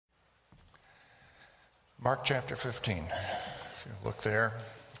Mark chapter 15. If you look there,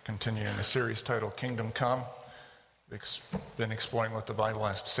 continuing a series titled Kingdom Come. We've been exploring what the Bible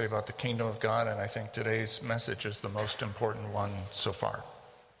has to say about the kingdom of God, and I think today's message is the most important one so far.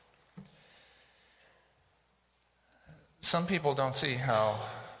 Some people don't see how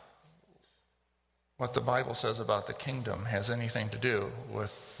what the Bible says about the kingdom has anything to do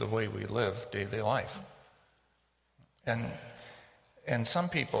with the way we live daily life. And some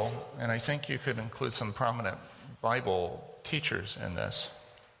people, and I think you could include some prominent Bible teachers in this,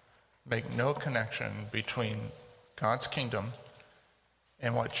 make no connection between God's kingdom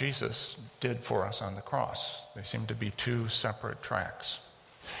and what Jesus did for us on the cross. They seem to be two separate tracks.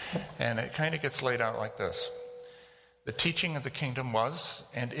 And it kind of gets laid out like this. The teaching of the kingdom was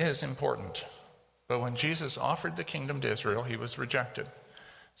and is important. But when Jesus offered the kingdom to Israel, he was rejected.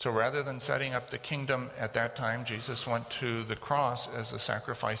 So rather than setting up the kingdom at that time, Jesus went to the cross as a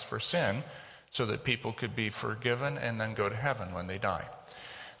sacrifice for sin so that people could be forgiven and then go to heaven when they die.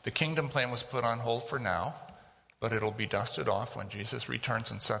 The kingdom plan was put on hold for now, but it'll be dusted off when Jesus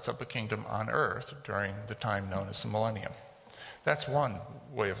returns and sets up a kingdom on earth during the time known as the millennium. That's one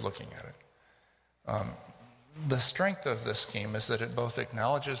way of looking at it. The strength of this scheme is that it both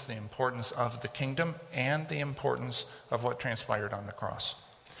acknowledges the importance of the kingdom and the importance of what transpired on the cross.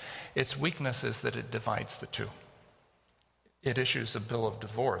 Its weakness is that it divides the two. It issues a bill of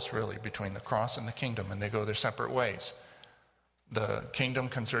divorce, really, between the cross and the kingdom, and they go their separate ways. The kingdom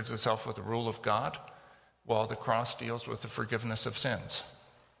concerns itself with the rule of God, while the cross deals with the forgiveness of sins.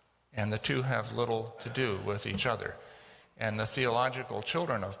 And the two have little to do with each other. And the theological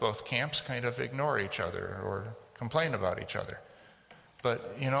children of both camps kind of ignore each other or complain about each other.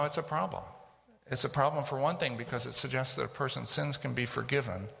 But, it's a problem. It's a problem for one thing because it suggests that a person's sins can be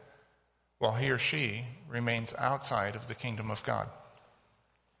forgiven while he or she remains outside of the kingdom of God.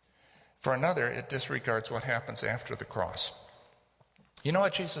 For another, it disregards what happens after the cross. You know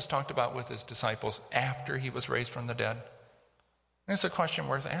what Jesus talked about with his disciples after he was raised from the dead? It's a question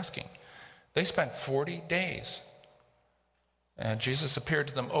worth asking. They spent 40 days. And Jesus appeared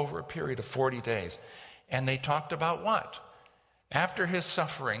to them over a period of 40 days. And they talked about what? After his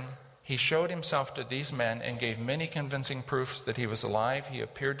suffering, he showed himself to these men and gave many convincing proofs that he was alive. He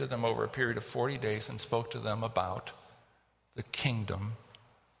appeared to them over a period of 40 days and spoke to them about the kingdom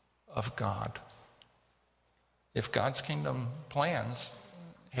of God. If God's kingdom plans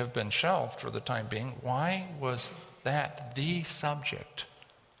have been shelved for the time being, why was that the subject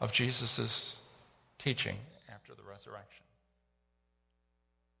of Jesus' teaching after the resurrection?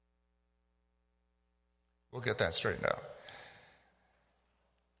 We'll get that straightened out.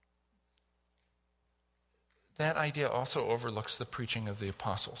 That idea also overlooks the preaching of the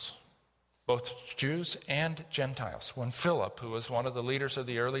apostles, both Jews and Gentiles. When Philip, who was one of the leaders of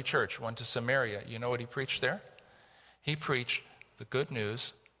the early church, went to Samaria, you know what he preached there? He preached the good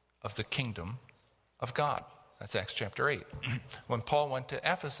news of the kingdom of God. That's Acts chapter 8. When Paul went to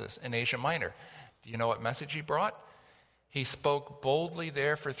Ephesus in Asia Minor, do you know what message he brought? He spoke boldly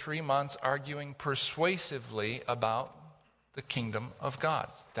there for 3 months, arguing persuasively about the kingdom of God.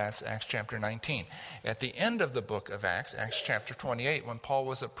 That's Acts chapter 19. At the end of the book of Acts, Acts chapter 28, when Paul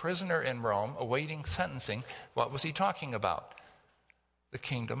was a prisoner in Rome awaiting sentencing, what was he talking about? The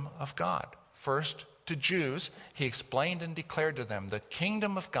kingdom of God. First, to Jews, he explained and declared to them the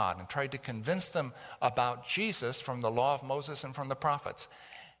kingdom of God and tried to convince them about Jesus from the law of Moses and from the prophets.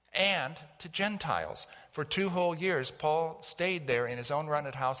 And to Gentiles. For 2 whole years, Paul stayed there in his own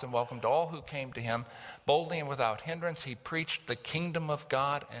rented house and welcomed all who came to him. Boldly and without hindrance, he preached the kingdom of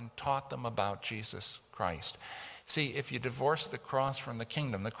God and taught them about Jesus Christ. See, if you divorce the cross from the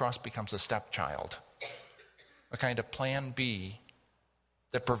kingdom, the cross becomes a stepchild, a kind of plan B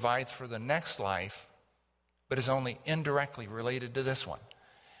that provides for the next life, but is only indirectly related to this one.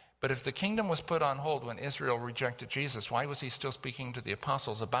 But if the kingdom was put on hold when Israel rejected Jesus, why was he still speaking to the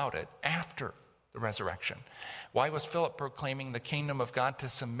apostles about it after the resurrection? Why was Philip proclaiming the kingdom of God to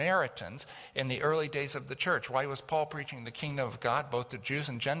Samaritans in the early days of the church? Why was Paul preaching the kingdom of God both to Jews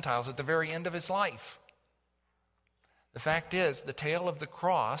and Gentiles at the very end of his life? The fact is, the tale of the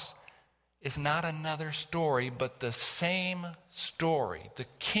cross is not another story, but the same story, the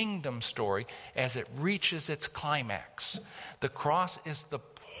kingdom story, as it reaches its climax. The cross is the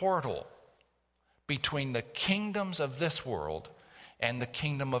portal between the kingdoms of this world and the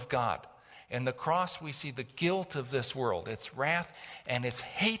kingdom of God. In the cross, we see the guilt of this world, its wrath and its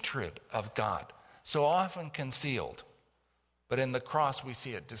hatred of God, so often concealed. But in the cross, we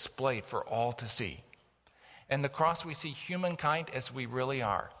see it displayed for all to see. In the cross, we see humankind as we really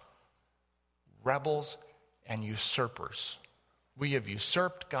are, rebels and usurpers, We have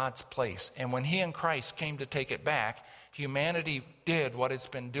usurped God's place. And when he and Christ came to take it back, humanity did what it's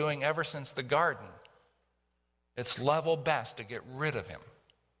been doing ever since the garden. It's level best to get rid of him.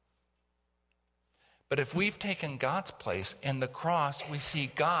 But if we've taken God's place in the cross, we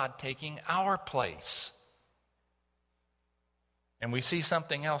see God taking our place. And we see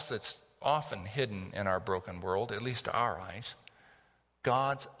something else that's often hidden in our broken world, at least to our eyes: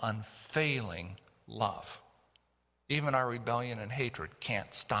 God's unfailing love. Even our rebellion and hatred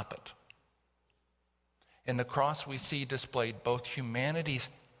can't stop it. In the cross, we see displayed both humanity's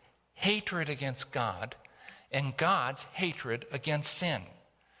hatred against God and God's hatred against sin.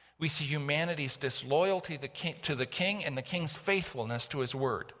 We see humanity's disloyalty to the king and the king's faithfulness to his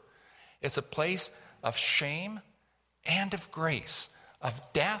word. It's a place of shame and of grace, of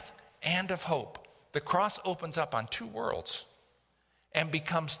death and of hope. The cross opens up on two worlds and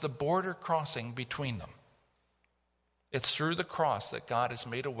becomes the border crossing between them. It's through the cross that God has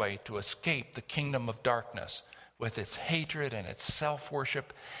made a way to escape the kingdom of darkness with its hatred and its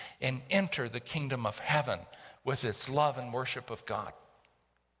self-worship and enter the kingdom of heaven with its love and worship of God.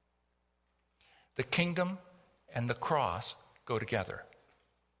 The kingdom and the cross go together,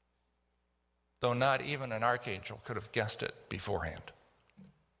 though not even an archangel could have guessed it beforehand.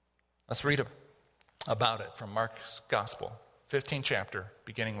 Let's read about it from Mark's Gospel, 15th chapter,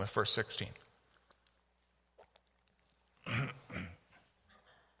 beginning with verse 16.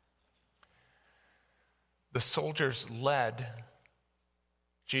 The soldiers led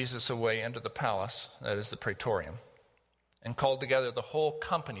Jesus away into the palace, that is the praetorium, and called together the whole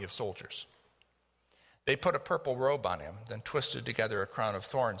company of soldiers. They put a purple robe on him, then twisted together a crown of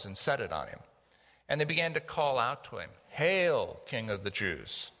thorns and set it on him. And they began to call out to him, "Hail, King of the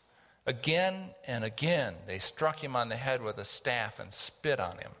Jews!" Again and again they struck him on the head with a staff and spit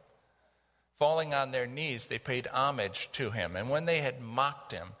on him. Falling on their knees, they paid homage to him. And when they had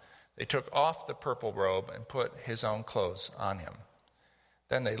mocked him, they took off the purple robe and put his own clothes on him.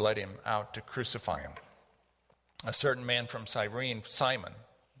 Then they led him out to crucify him. A certain man from Cyrene, Simon,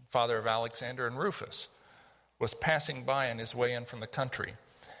 father of Alexander and Rufus, was passing by on his way in from the country,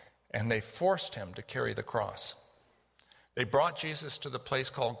 and they forced him to carry the cross. They brought Jesus to the place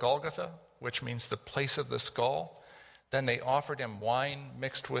called Golgotha, which means the place of the skull. Then they offered him wine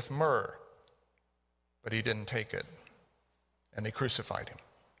mixed with myrrh, but he didn't take it, and they crucified him.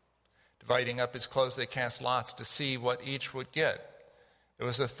 Dividing up his clothes, they cast lots to see what each would get. It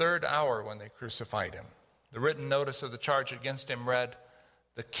was the third hour when they crucified him. The written notice of the charge against him read,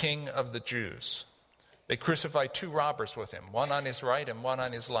 "The King of the Jews." They crucified two robbers with him, one on his right and one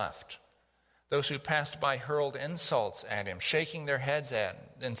on his left. Those who passed by hurled insults at him, shaking their heads at him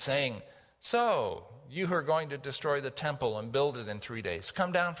and saying, "So, you who are going to destroy the temple and build it in 3 days,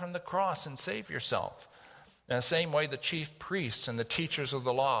 come down from the cross and save yourself." In the same way, the chief priests and the teachers of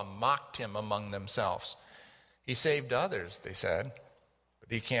the law mocked him among themselves. "He saved others," they said, "but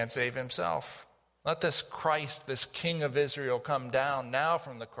he can't save himself. Let this Christ, this King of Israel, come down now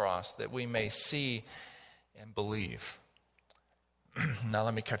from the cross that we may see and believe." Now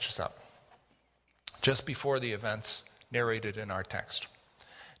let me catch us up. Just before the events narrated in our text,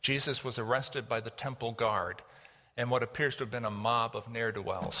 Jesus was arrested by the temple guard and what appears to have been a mob of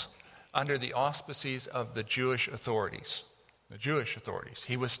ne'er-do-wells under the auspices of the Jewish authorities.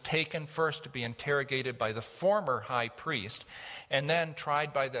 He was taken first to be interrogated by the former high priest and then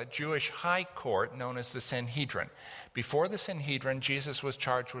tried by the Jewish high court known as the Sanhedrin. Before the Sanhedrin, Jesus was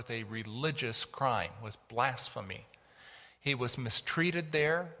charged with a religious crime, with blasphemy. He was mistreated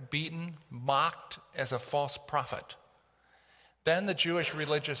there, beaten, mocked as a false prophet. Then the Jewish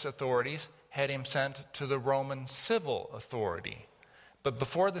religious authorities had him sent to the Roman civil authority. But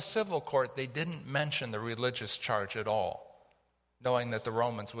before the civil court, they didn't mention the religious charge at all, knowing that the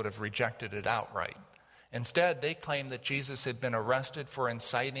Romans would have rejected it outright. Instead, they claimed that Jesus had been arrested for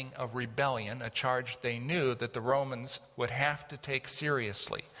inciting a rebellion, a charge they knew that the Romans would have to take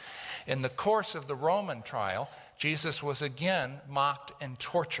seriously. In the course of the Roman trial, Jesus was again mocked and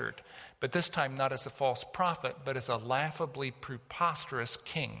tortured, but this time not as a false prophet, but as a laughably preposterous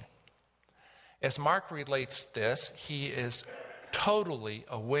king. As Mark relates this, he is totally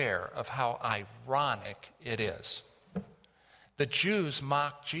aware of how ironic it is. The Jews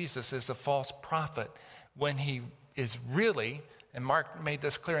mocked Jesus as a false prophet when he is really, and Mark made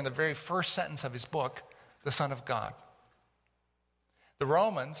this clear in the very first sentence of his book, the Son of God. The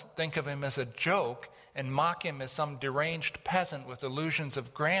Romans think of him as a joke and mock him as some deranged peasant with illusions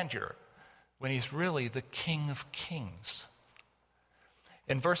of grandeur when he's really the King of Kings.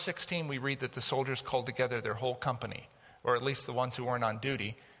 In verse 16, we read that the soldiers called together their whole company, or at least the ones who weren't on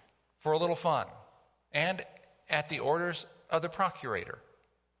duty, for a little fun. And at the orders of the procurator.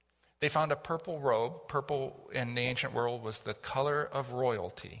 They found a purple robe. Purple in the ancient world was the color of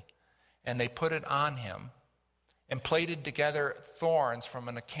royalty. And they put it on him and plaited together thorns from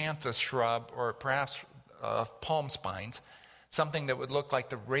an acanthus shrub or perhaps palm spines, something that would look like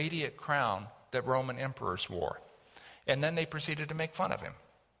the radiant crown that Roman emperors wore. And then they proceeded to make fun of him.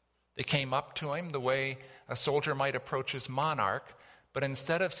 They came up to him the way a soldier might approach his monarch, but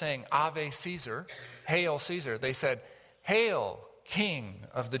instead of saying, Ave Caesar, Hail Caesar, they said, Hail, King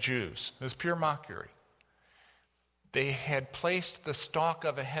of the Jews. It was pure mockery. They had placed the stalk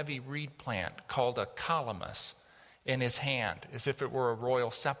of a heavy reed plant called a calamus in his hand, as if it were a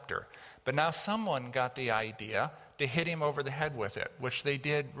royal scepter. But now someone got the idea to hit him over the head with it, which they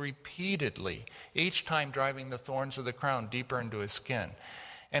did repeatedly, each time driving the thorns of the crown deeper into his skin.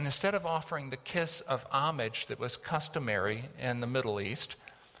 And instead of offering the kiss of homage that was customary in the Middle East,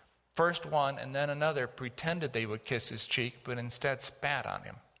 first one and then another pretended they would kiss his cheek, but instead spat on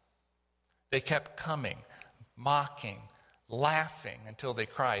him. They kept coming, mocking, laughing until they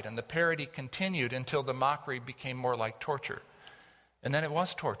cried. And the parody continued until the mockery became more like torture. And then it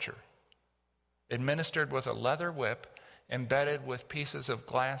was torture, administered with a leather whip embedded with pieces of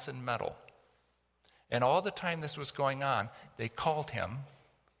glass and metal. And all the time this was going on, they called him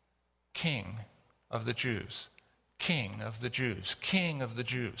King of the Jews. King of the Jews. King of the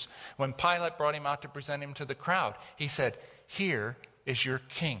Jews. When Pilate brought him out to present him to the crowd, he said, Here is your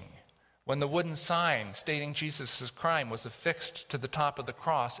king. When the wooden sign stating Jesus' crime was affixed to the top of the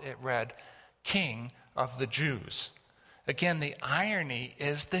cross, it read, King of the Jews. Again, the irony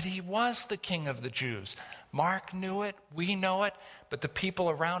is that he was the King of the Jews. Mark knew it, we know it, but the people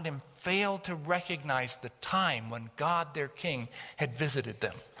around him failed to recognize the time when God, their King, had visited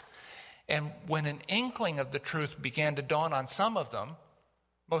them. And when an inkling of the truth began to dawn on some of them,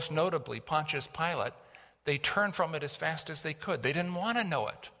 most notably Pontius Pilate, they turned from it as fast as they could. They didn't want to know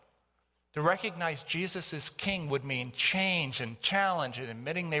it. To recognize Jesus as king would mean change and challenge and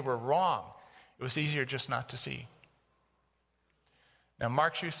admitting they were wrong. It was easier just not to see. Now,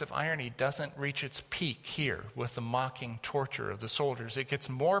 Mark's use of irony doesn't reach its peak here with the mocking torture of the soldiers. It gets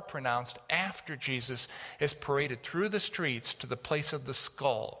more pronounced after Jesus is paraded through the streets to the place of the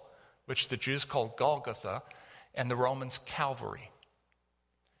skull, which the Jews called Golgotha and the Romans Calvary.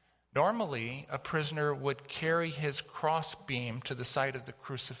 Normally, a prisoner would carry his crossbeam to the site of the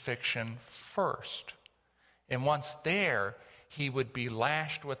crucifixion first. And once there, he would be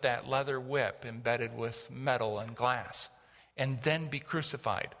lashed with that leather whip embedded with metal and glass, and then be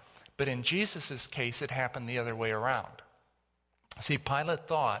crucified. But in Jesus' case, it happened the other way around. See, Pilate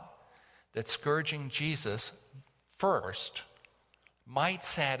thought that scourging Jesus first might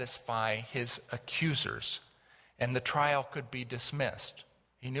satisfy his accusers, and the trial could be dismissed.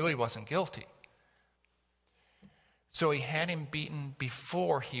 He knew he wasn't guilty. So he had him beaten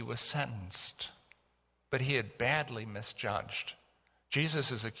before he was sentenced. But he had badly misjudged.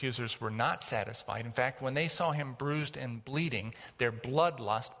 Jesus' accusers were not satisfied. In fact, when they saw him bruised and bleeding, their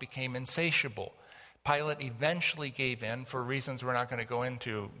bloodlust became insatiable. Pilate eventually gave in for reasons we're not going to go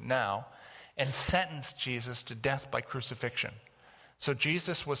into now, and sentenced Jesus to death by crucifixion. So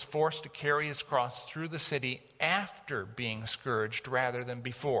Jesus was forced to carry his cross through the city after being scourged rather than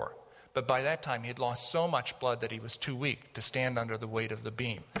before. But by that time, he had lost so much blood that he was too weak to stand under the weight of the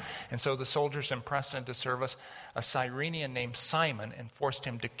beam. And so the soldiers impressed into service a Cyrenian named Simon and forced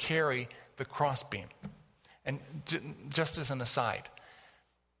him to carry the crossbeam. And just as an aside,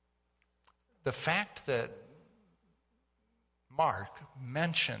 the fact that Mark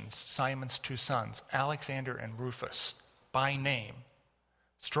mentions Simon's two sons, Alexander and Rufus, by name,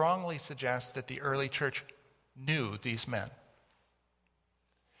 strongly suggests that the early church knew these men.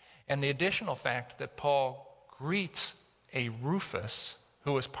 And the additional fact that Paul greets a Rufus,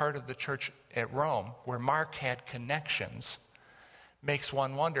 who was part of the church at Rome, where Mark had connections, makes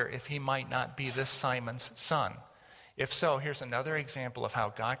one wonder if he might not be this Simon's son. If so, here's another example of how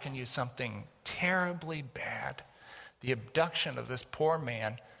God can use something terribly bad, the abduction of this poor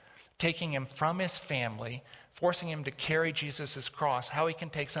man, taking him from his family, forcing him to carry Jesus' cross, how he can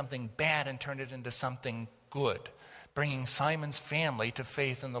take something bad and turn it into something good, bringing Simon's family to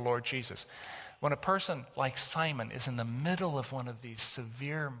faith in the Lord Jesus. When a person like Simon is in the middle of one of these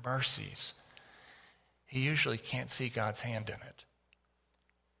severe mercies, he usually can't see God's hand in it.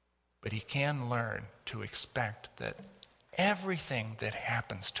 But he can learn to expect that everything that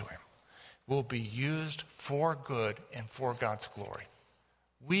happens to him will be used for good and for God's glory.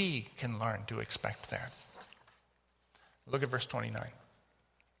 We can learn to expect that. Look at verse 29.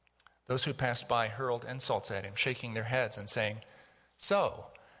 Those who passed by hurled insults at him, shaking their heads and saying, "So,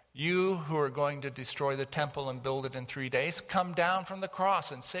 You who are going to destroy the temple and build it in 3 days, come down from the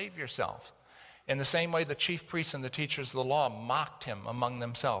cross and save yourself. In the same way, the chief priests and the teachers of the law mocked him among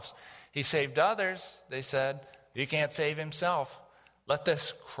themselves. He saved others, they said. He can't save himself. Let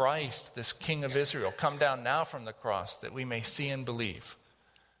this Christ, this King of Israel, come down now from the cross that we may see and believe.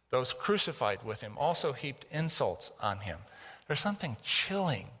 Those crucified with him also heaped insults on him. There's something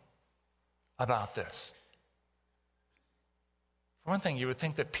chilling about this. For one thing, you would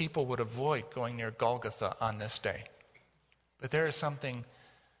think that people would avoid going near Golgotha on this day. But there is something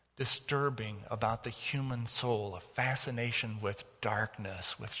disturbing about the human soul, a fascination with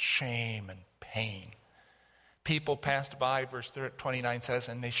darkness, with shame and pain. People passed by, verse 29 says,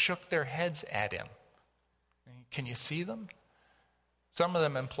 and they shook their heads at him. Can you see them? Some of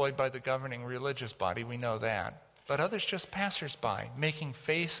them employed by the governing religious body, we know that. But others just passersby, making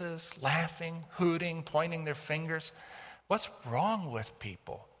faces, laughing, hooting, pointing their fingers. What's wrong with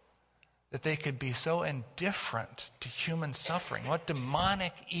people that they could be so indifferent to human suffering? What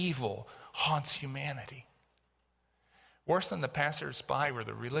demonic evil haunts humanity? Worse than the passersby were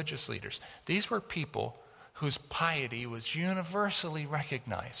the religious leaders. These were people whose piety was universally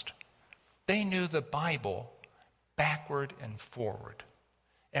recognized. They knew the Bible backward and forward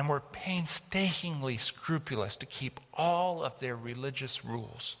and were painstakingly scrupulous to keep all of their religious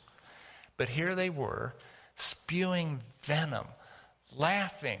rules. But here they were, spewing venom,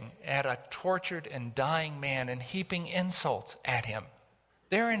 laughing at a tortured and dying man and heaping insults at him.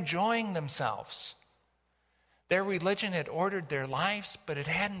 They're enjoying themselves. Their religion had ordered their lives, but it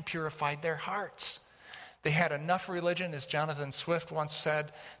hadn't purified their hearts. They had enough religion, as Jonathan Swift once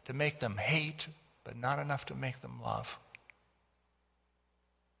said, to make them hate, but not enough to make them love.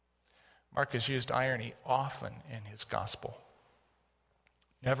 Mark has used irony often in his gospel,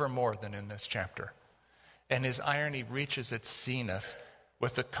 never more than in this chapter. And his irony reaches its zenith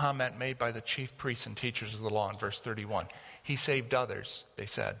with the comment made by the chief priests and teachers of the law in verse 31. He saved others, they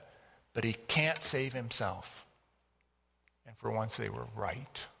said, but he can't save himself. And for once they were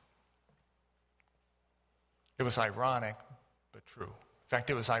right. It was ironic, but true. In fact,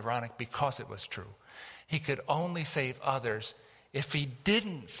 it was ironic because it was true. He could only save others if he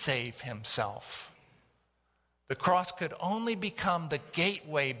didn't save himself. The cross could only become the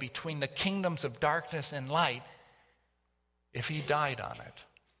gateway between the kingdoms of darkness and light if he died on it.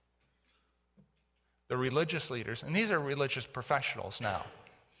 The religious leaders, and these are religious professionals now,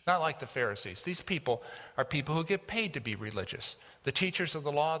 not like the Pharisees. These people are people who get paid to be religious. The teachers of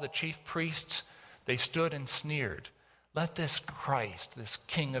the law, the chief priests, they stood and sneered. Let this Christ, this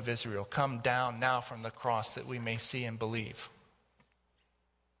King of Israel, come down now from the cross that we may see and believe.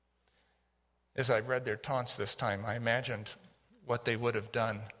 As I read their taunts this time, I imagined what they would have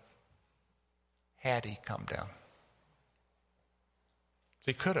done had he come down.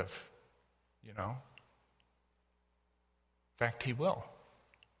 He could have, you know. In fact, he will.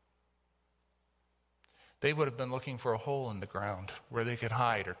 They would have been looking for a hole in the ground where they could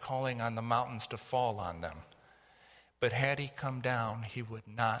hide or calling on the mountains to fall on them. But had he come down, he would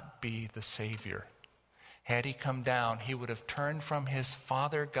not be the Savior. Had he come down, he would have turned from his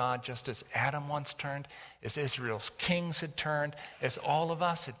Father God just as Adam once turned, as Israel's kings had turned, as all of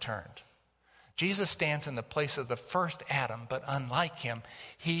us had turned. Jesus stands in the place of the first Adam, but unlike him,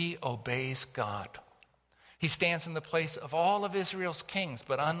 he obeys God. He stands in the place of all of Israel's kings,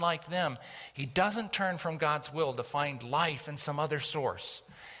 but unlike them, he doesn't turn from God's will to find life in some other source.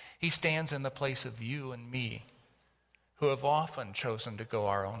 He stands in the place of you and me, who have often chosen to go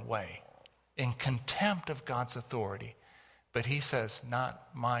our own way, in contempt of God's authority. But he says, not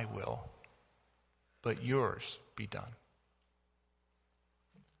my will, but yours be done.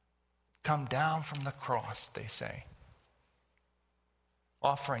 Come down from the cross, they say,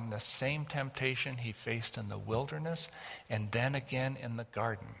 offering the same temptation he faced in the wilderness and then again in the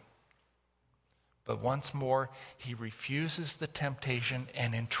garden. But once more, he refuses the temptation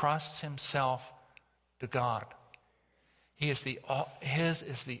and entrusts himself to God. His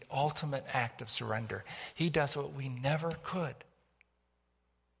is the ultimate act of surrender. He does what we never could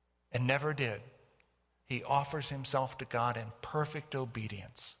and never did. He offers himself to God in perfect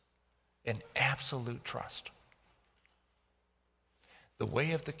obedience, in absolute trust. The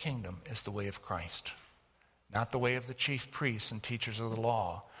way of the kingdom is the way of Christ, not the way of the chief priests and teachers of the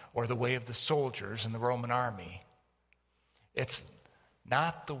law, or the way of the soldiers in the Roman army. It's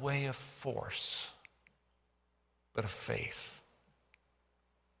not the way of force, but of faith.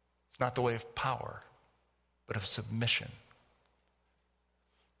 It's not the way of power, but of submission.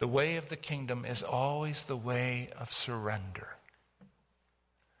 The way of the kingdom is always the way of surrender.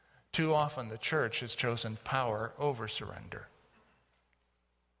 Too often the church has chosen power over surrender.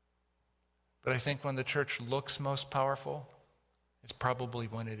 But I think when the church looks most powerful, it's probably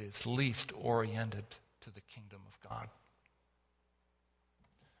when it is least oriented to the kingdom of God.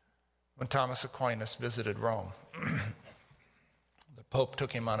 When Thomas Aquinas visited Rome, the Pope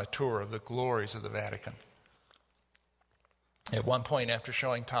took him on a tour of the glories of the Vatican. At one point, after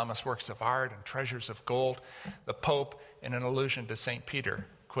showing Thomas works of art and treasures of gold, the Pope, in an allusion to St. Peter,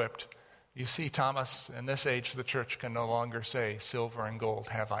 quipped, "You see, Thomas, in this age the church can no longer say, 'Silver and gold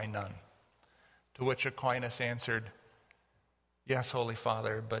have I none.'" To which Aquinas answered, "Yes, Holy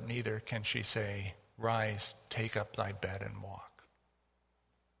Father, but neither can she say, 'Rise, take up thy bed and walk.'"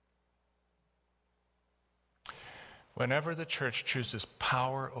 Whenever the church chooses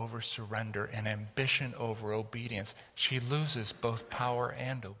power over surrender and ambition over obedience, she loses both power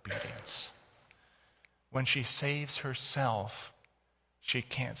and obedience. When she saves herself, she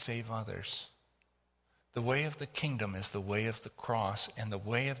can't save others. The way of the kingdom is the way of the cross, and the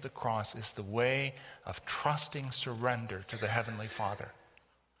way of the cross is the way of trusting surrender to the Heavenly Father.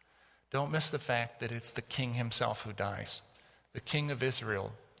 Don't miss the fact that it's the King himself who dies. The King of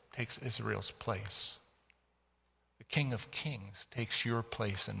Israel takes Israel's place. The King of Kings takes your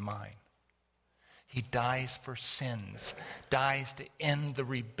place and mine. He dies for sins, dies to end the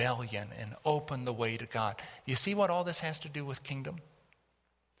rebellion and open the way to God. You see what all this has to do with kingdom?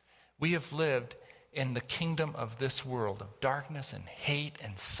 We have lived in the kingdom of this world of darkness and hate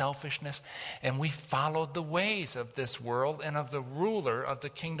and selfishness, and we followed the ways of this world and of the ruler of the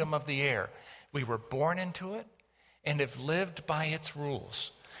kingdom of the air. We were born into it and have lived by its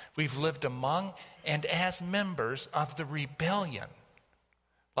rules. We've lived among and as members of the rebellion.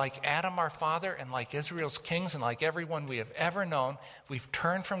 Like Adam our father and like Israel's kings and like everyone we have ever known, we've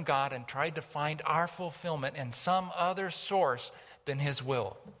turned from God and tried to find our fulfillment in some other source than his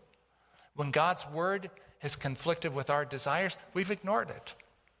will. When God's word has conflicted with our desires, we've ignored it.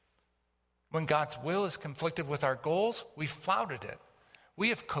 When God's will is conflicted with our goals, we've flouted it. We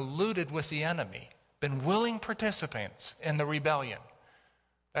have colluded with the enemy, been willing participants in the rebellion.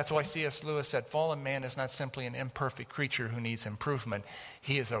 That's why C.S. Lewis said, fallen man is not simply an imperfect creature who needs improvement.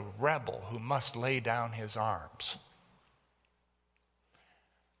 He is a rebel who must lay down his arms.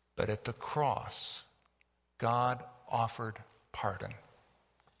 But at the cross, God offered pardon.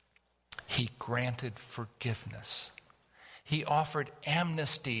 He granted forgiveness. He offered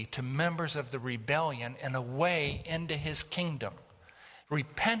amnesty to members of the rebellion and a way into his kingdom.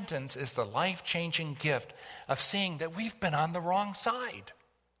 Repentance is the life-changing gift of seeing that we've been on the wrong side.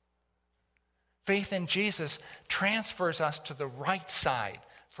 Faith in Jesus transfers us to the right side,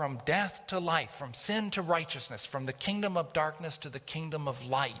 from death to life, from sin to righteousness, from the kingdom of darkness to the kingdom of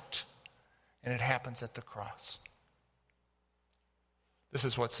light. And it happens at the cross. This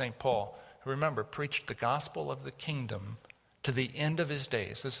is what St. Paul, who remember, preached the gospel of the kingdom to the end of his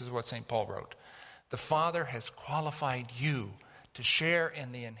days. This is what St. Paul wrote. The Father has qualified you to share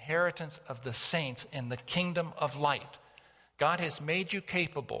in the inheritance of the saints in the kingdom of light. God has made you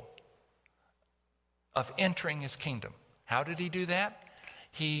capable of entering his kingdom. How did he do that?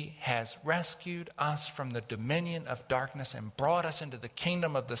 He has rescued us from the dominion of darkness and brought us into the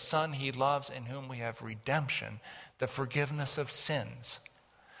kingdom of the Son he loves, in whom we have redemption, the forgiveness of sins.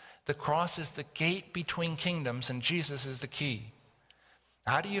 The cross is the gate between kingdoms, and Jesus is the key.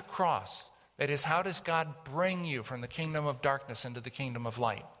 How do you cross? That is, how does God bring you from the kingdom of darkness into the kingdom of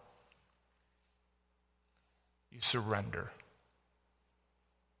light? You surrender.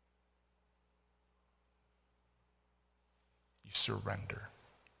 You surrender.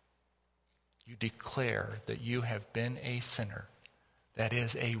 You declare that you have been a sinner, that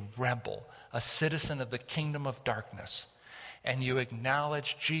is, a rebel, a citizen of the kingdom of darkness, and you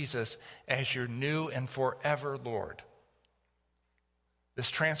acknowledge Jesus as your new and forever Lord.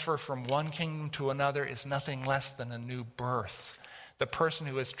 This transfer from one kingdom to another is nothing less than a new birth. The person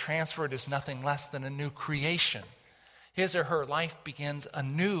who is transferred is nothing less than a new creation. His or her life begins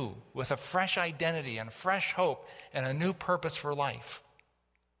anew with a fresh identity and fresh hope and a new purpose for life.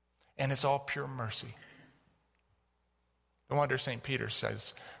 And it's all pure mercy. No wonder St. Peter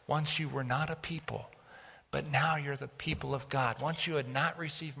says, once you were not a people, but now you're the people of God. Once you had not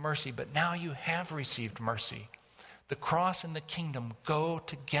received mercy, but now you have received mercy. The cross and the kingdom go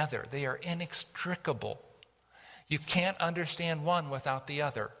together. They are inextricable. You can't understand one without the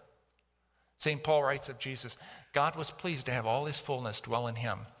other. St. Paul writes of Jesus, God was pleased to have all his fullness dwell in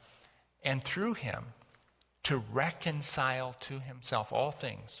him, and through him to reconcile to himself all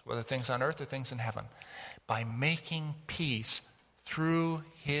things, whether things on earth or things in heaven, by making peace through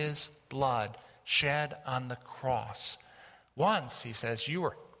his blood shed on the cross. Once, he says, you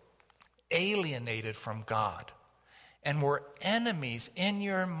were alienated from God and were enemies in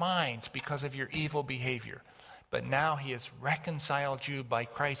your minds because of your evil behavior. But now he has reconciled you by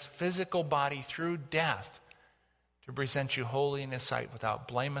Christ's physical body through death to present you holy in his sight without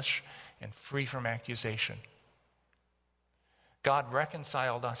blemish and free from accusation. God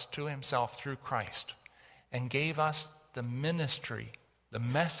reconciled us to himself through Christ and gave us the ministry, the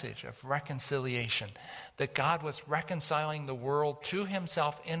message of reconciliation, that God was reconciling the world to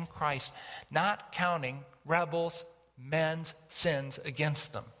himself in Christ, not counting rebels, men's sins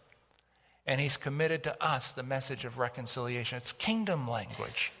against them. And he's committed to us the message of reconciliation. It's kingdom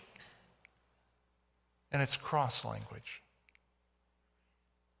language. And it's cross language.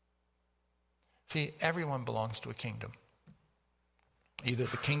 See, everyone belongs to a kingdom. Either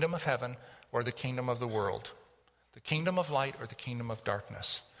the kingdom of heaven or the kingdom of the world. The kingdom of light or the kingdom of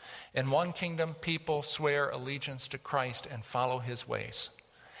darkness. In one kingdom, people swear allegiance to Christ and follow his ways.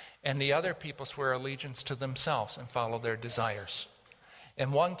 And the other people swear allegiance to themselves and follow their desires.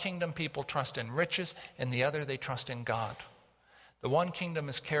 In one kingdom, people trust in riches, in the other, they trust in God. The one kingdom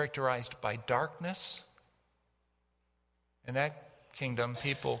is characterized by darkness. In that kingdom,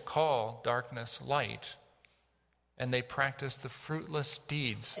 people call darkness light, and they practice the fruitless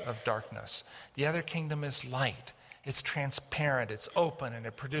deeds of darkness. The other kingdom is light. It's transparent, it's open, and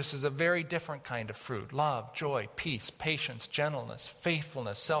it produces a very different kind of fruit: love, joy, peace, patience, gentleness,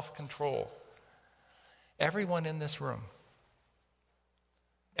 faithfulness, self-control. Everyone in this room,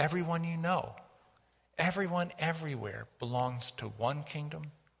 everyone you know, everyone everywhere belongs to one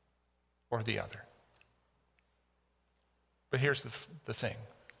kingdom or the other. But here's the thing.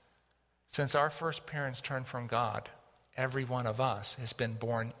 Since our first parents turned from God, every one of us has been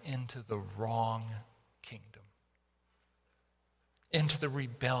born into the wrong kingdom, into the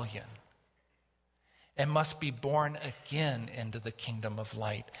rebellion, and must be born again into the kingdom of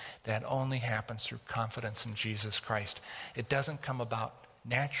light. That only happens through confidence in Jesus Christ. It doesn't come about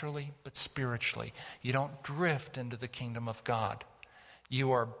naturally, but spiritually. You don't drift into the kingdom of God.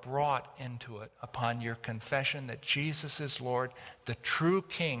 You are brought into it upon your confession that Jesus is Lord, the true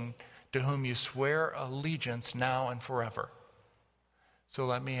King, to whom you swear allegiance now and forever. So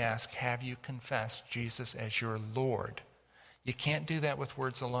let me ask, have you confessed Jesus as your Lord? You can't do that with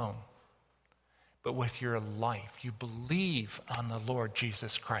words alone, but with your life. You believe on the Lord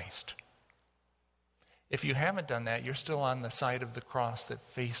Jesus Christ. If you haven't done that, you're still on the side of the cross that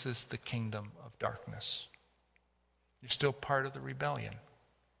faces the kingdom of darkness. You're still part of the rebellion.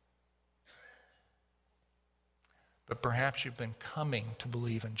 But perhaps you've been coming to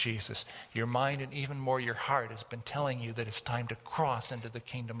believe in Jesus. Your mind and even more your heart has been telling you that it's time to cross into the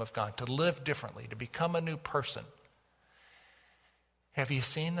kingdom of God, to live differently, to become a new person. Have you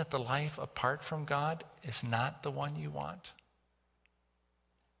seen that the life apart from God is not the one you want?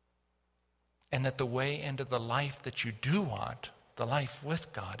 And that the way into the life that you do want, the life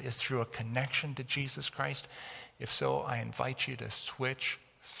with God, is through a connection to Jesus Christ? If so, I invite you to switch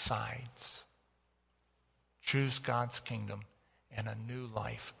sides. Choose God's kingdom and a new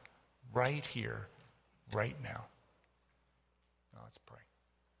life right here, right now. Now let's pray.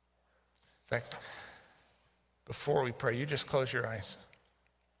 In fact, before we pray, you just close your eyes.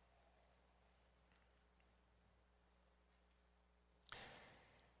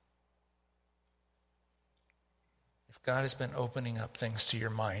 If God has been opening up things to your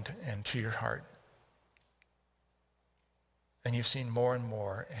mind and to your heart, and you've seen more and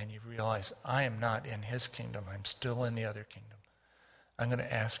more, and you realize, I am not in his kingdom, I'm still in the other kingdom, I'm going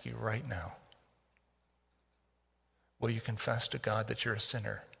to ask you right now, will you confess to God that you're a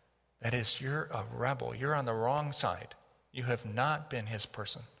sinner? That is, you're a rebel. You're on the wrong side. You have not been his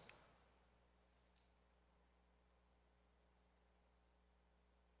person.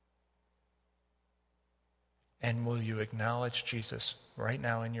 And will you acknowledge Jesus right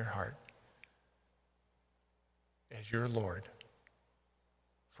now in your heart as your Lord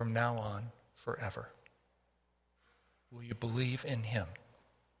from now on, forever? Will you believe in him,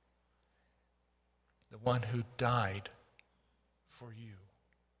 the one who died for you?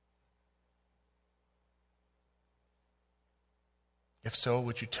 If so,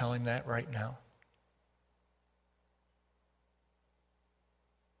 would you tell him that right now?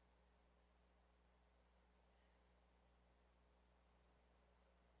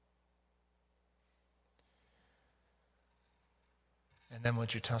 And then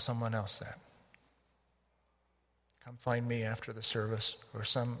would you tell someone else that? Come find me after the service, or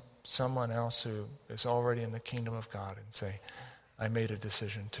someone else who is already in the kingdom of God, and say, I made a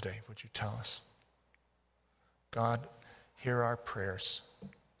decision today. Would you tell us? God, hear our prayers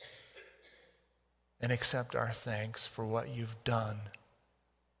and accept our thanks for what you've done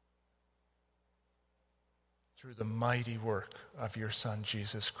through the mighty work of your Son,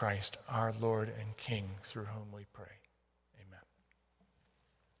 Jesus Christ, our Lord and King, through whom we pray.